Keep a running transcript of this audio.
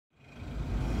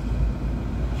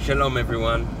Shalom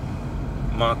everyone,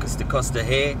 Marcus Da Costa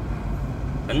here.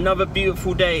 Another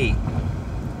beautiful day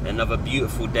in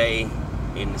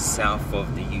the south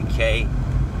of the UK,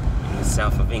 in the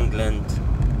south of England.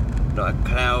 Not a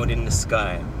cloud in the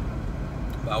sky.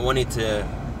 But I wanted to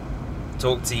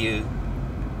talk to you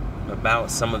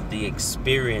about some of the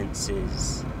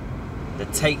experiences, the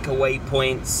takeaway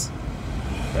points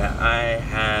that I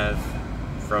have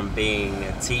from being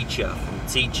a teacher, from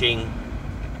teaching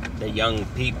the young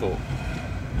people.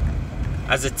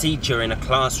 As a teacher in a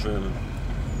classroom,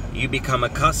 you become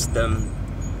accustomed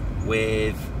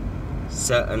with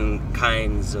certain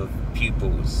kinds of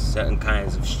pupils, certain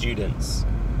kinds of students.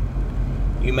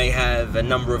 You may have a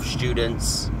number of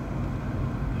students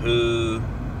who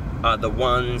are the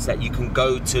ones that you can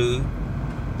go to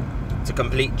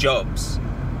complete jobs.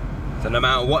 So no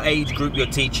matter what age group you're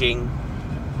teaching,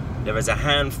 there is a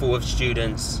handful of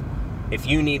students. If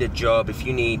you need a job, if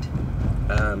you need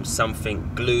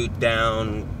something glued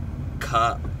down,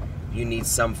 cut, you need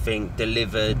something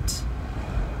delivered,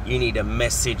 you need a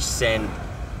message sent,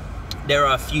 there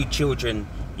are a few children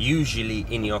usually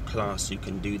in your class who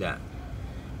can do that.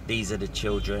 These are the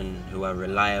children who are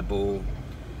reliable,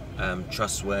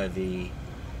 trustworthy,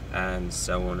 and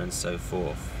so on and so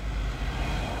forth.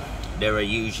 There are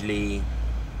usually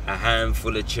a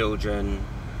handful of children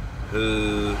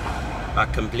who are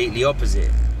completely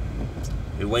opposite,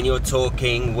 who when you're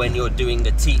talking, when you're doing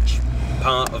the teach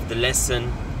part of the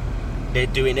lesson, they're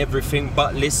doing everything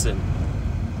but listen.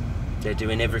 They're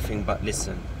doing everything but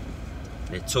listen.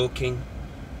 They're talking,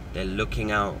 they're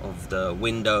looking out of the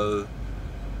window,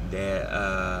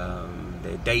 they're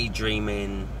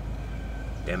daydreaming,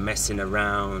 they're messing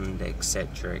around,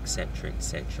 etc, etc,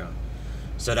 etc.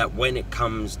 So that when it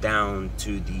comes down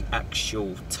to the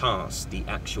actual task, the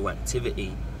actual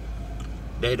activity,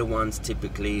 they're the ones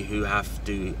typically who have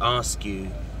to ask you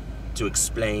to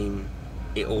explain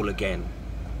it all again.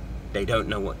 They don't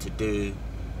know what to do.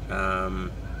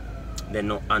 They're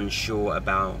not unsure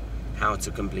about how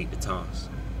to complete the task.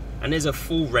 And there's a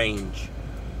full range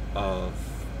of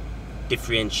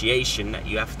differentiation that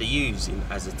you have to use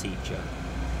as a teacher.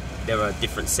 There are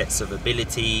different sets of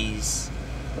abilities,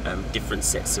 different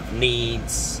sets of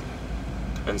needs,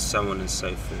 and so on and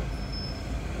so forth.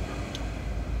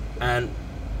 And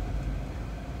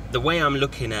the way I'm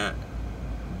looking at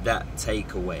that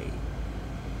takeaway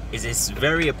is it's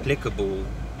very applicable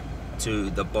to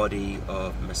the body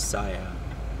of Messiah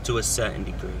to a certain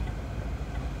degree.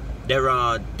 There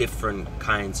are different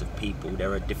kinds of people,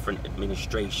 there are different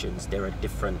administrations, there are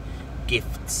different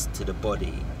gifts to the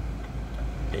body.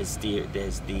 There's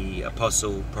the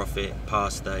apostle, prophet,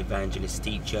 pastor, evangelist,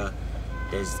 teacher.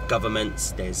 There's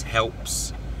governments, there's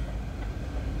helps.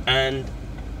 And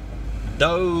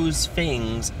those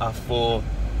things are for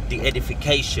the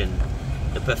edification,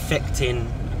 the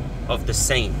perfecting of the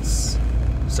saints.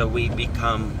 So we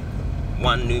become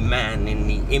one new man in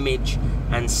the image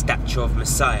and stature of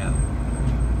Messiah.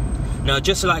 Now,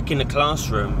 just like in the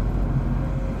classroom,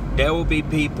 there will be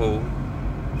people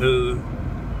who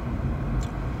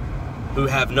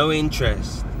have no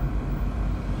interest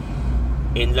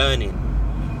in learning,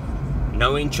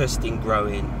 no interest in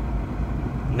growing,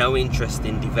 no interest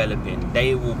in developing.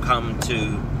 They will come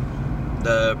to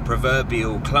the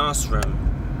proverbial classroom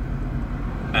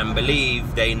and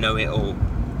believe they know it all.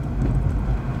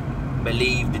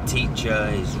 Believe the teacher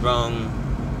is wrong,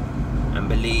 and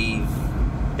believe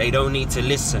they don't need to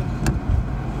listen.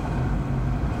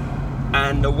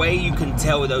 And the way you can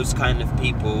tell those kind of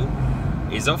people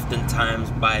is oftentimes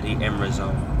by the end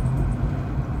result.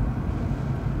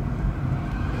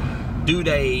 Do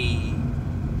they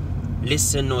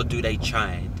listen or do they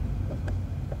chide?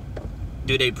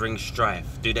 Do they bring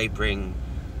strife? Do they bring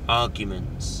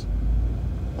arguments?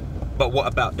 But what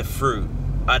about the fruit?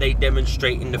 Are they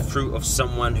demonstrating the fruit of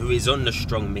someone who is on the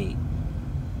strong meat?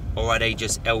 Or are they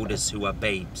just elders who are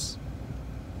babes?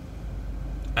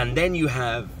 And then you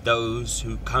have those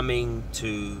who coming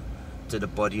to the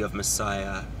body of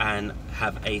Messiah and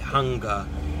have a hunger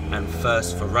and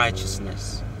thirst for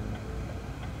righteousness.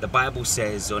 The Bible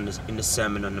says in the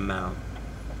Sermon on the Mount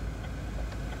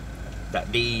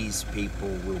that these people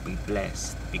will be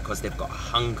blessed because they've got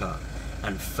hunger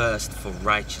and thirst for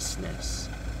righteousness.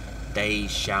 They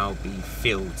shall be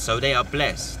filled. So they are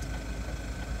blessed.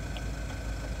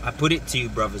 I put it to you,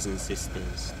 brothers and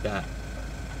sisters, that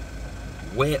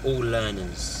we're all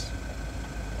learners.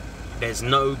 There's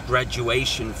no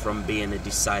graduation from being a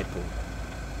disciple.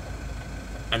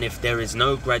 And if there is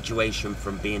no graduation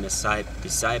from being a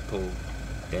disciple,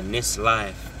 then this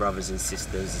life, brothers and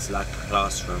sisters, is like a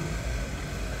classroom.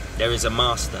 There is a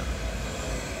master.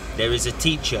 There is a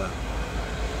teacher,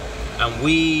 and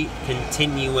we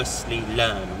continuously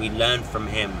learn. We learn from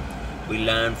him. We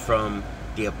learn from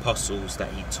the apostles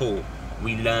that he taught.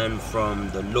 We learn from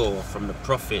the law, from the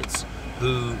prophets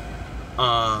who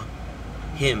are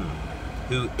him,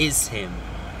 who is him.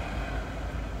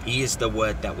 He is the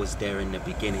word that was there in the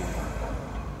beginning.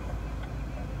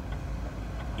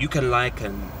 You can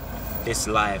liken this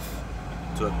life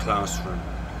to a classroom,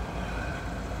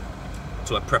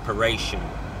 to a preparation.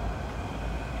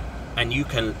 And you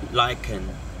can liken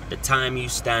the time you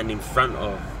stand in front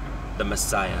of the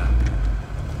Messiah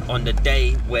on the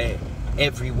day where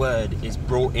every word is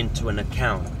brought into an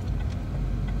account.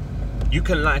 You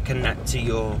can liken that to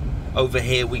your, over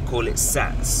here we call it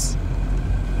SATs.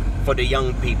 For the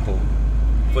young people,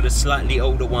 for the slightly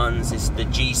older ones, it's the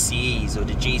GCEs or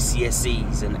the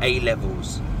GCSEs and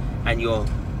A-levels, and your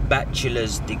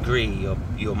bachelor's degree,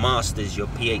 your master's, your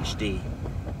PhD.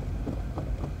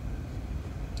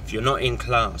 If you're not in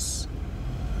class,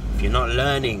 if you're not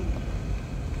learning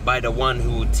by the one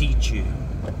who will teach you,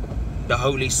 the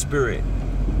Holy Spirit,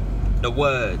 the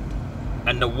Word,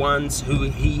 and the ones who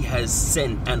he has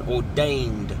sent and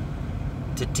ordained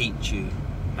to teach you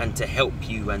and to help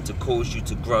you and to cause you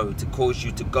to grow, to cause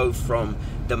you to go from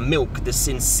the milk, the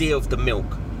sincere of the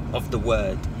milk of the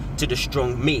Word, to the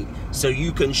strong meat, so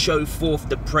you can show forth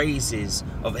the praises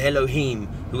of Elohim,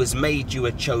 who has made you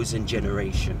a chosen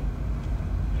generation.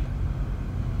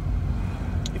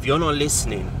 If you're not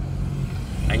listening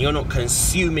and you're not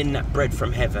consuming that bread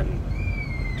from heaven,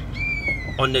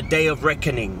 on the day of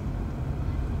reckoning,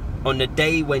 on the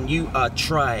day when you are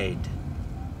tried,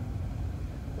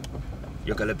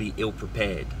 you're going to be ill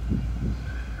prepared.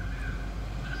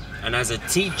 And as a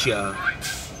teacher,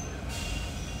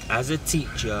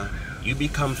 you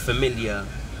become familiar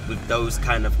with those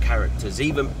kind of characters,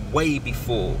 even way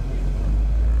before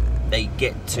they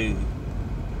get to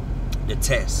the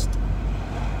test.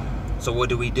 So what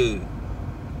do?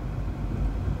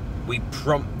 We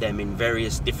prompt them in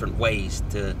various different ways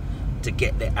to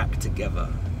get their act together.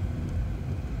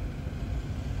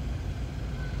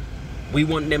 We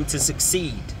want them to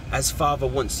succeed as Father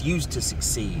wants you to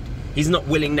succeed. He's not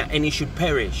willing that any should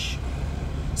perish.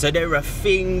 So there are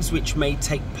things which may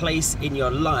take place in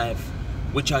your life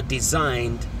which are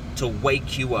designed to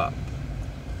wake you up,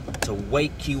 to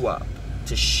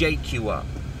shake you up,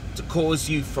 to cause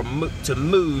you to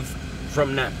move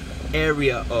from that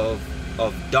area of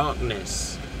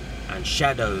darkness and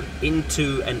shadow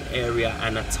into an area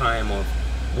and a time of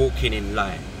walking in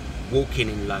light.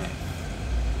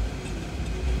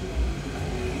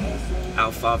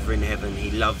 Our Father in heaven,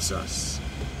 he loves us.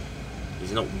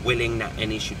 He's not willing that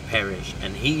any should perish,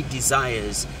 and he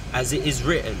desires, as it is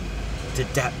written, to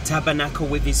tabernacle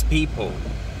with his people.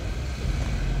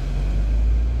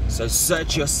 So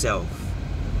search yourself,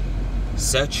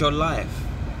 search your life.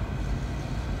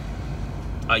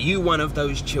 Are you one of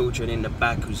those children in the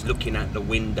back who's looking at the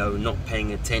window, not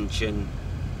paying attention,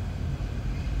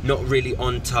 not really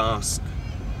on task,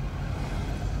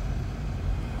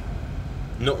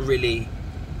 not really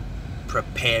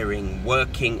preparing,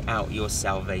 working out your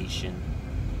salvation,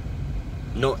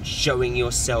 not showing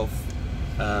yourself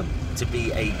to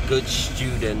be a good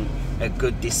student, a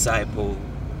good disciple,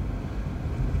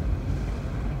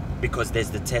 because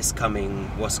there's the test coming?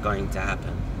 What's going to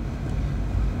happen?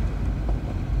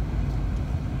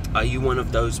 Are you one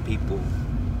of those people?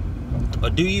 Or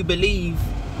do you believe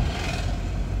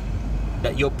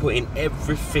that you're putting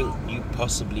everything you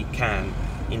possibly can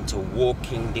into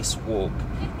walking this walk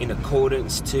in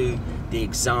accordance to the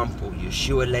example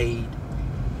Yeshua laid,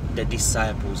 the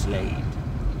disciples laid?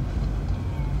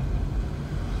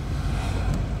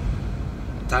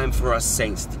 Time for us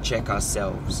saints to check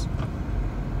ourselves.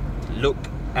 Look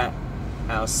at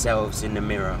ourselves in the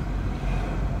mirror.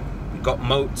 We got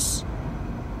motes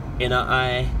in our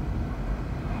eye,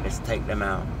 let's take them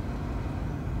out.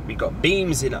 We got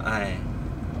beams in our eye,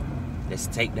 let's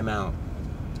take them out.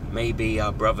 Maybe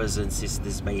our brothers and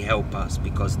sisters may help us,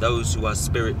 because those who are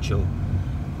spiritual,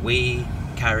 we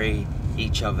carry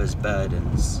each other's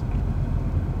burdens.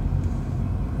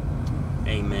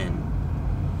 Amen.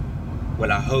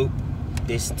 Well, I hope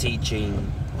this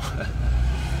teaching,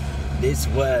 this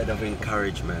word of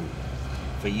encouragement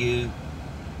for you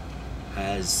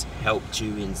has helped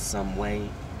you in some way.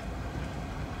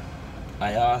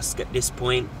 I ask at this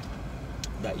point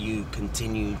that you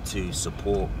continue to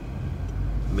support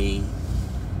me,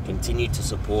 continue to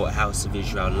support House of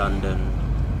Israel London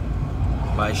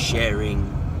by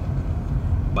sharing,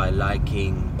 by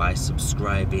liking, by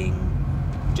subscribing,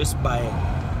 just by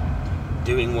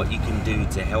doing what you can do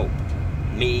to help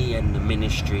me and the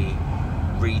ministry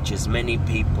reach as many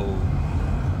people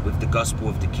with the gospel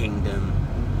of the kingdom,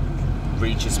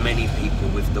 reach as many people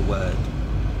with the word.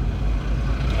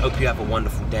 Hope you have a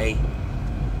wonderful day.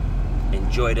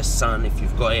 Enjoy the sun if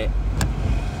you've got it.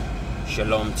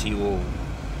 Shalom to you all.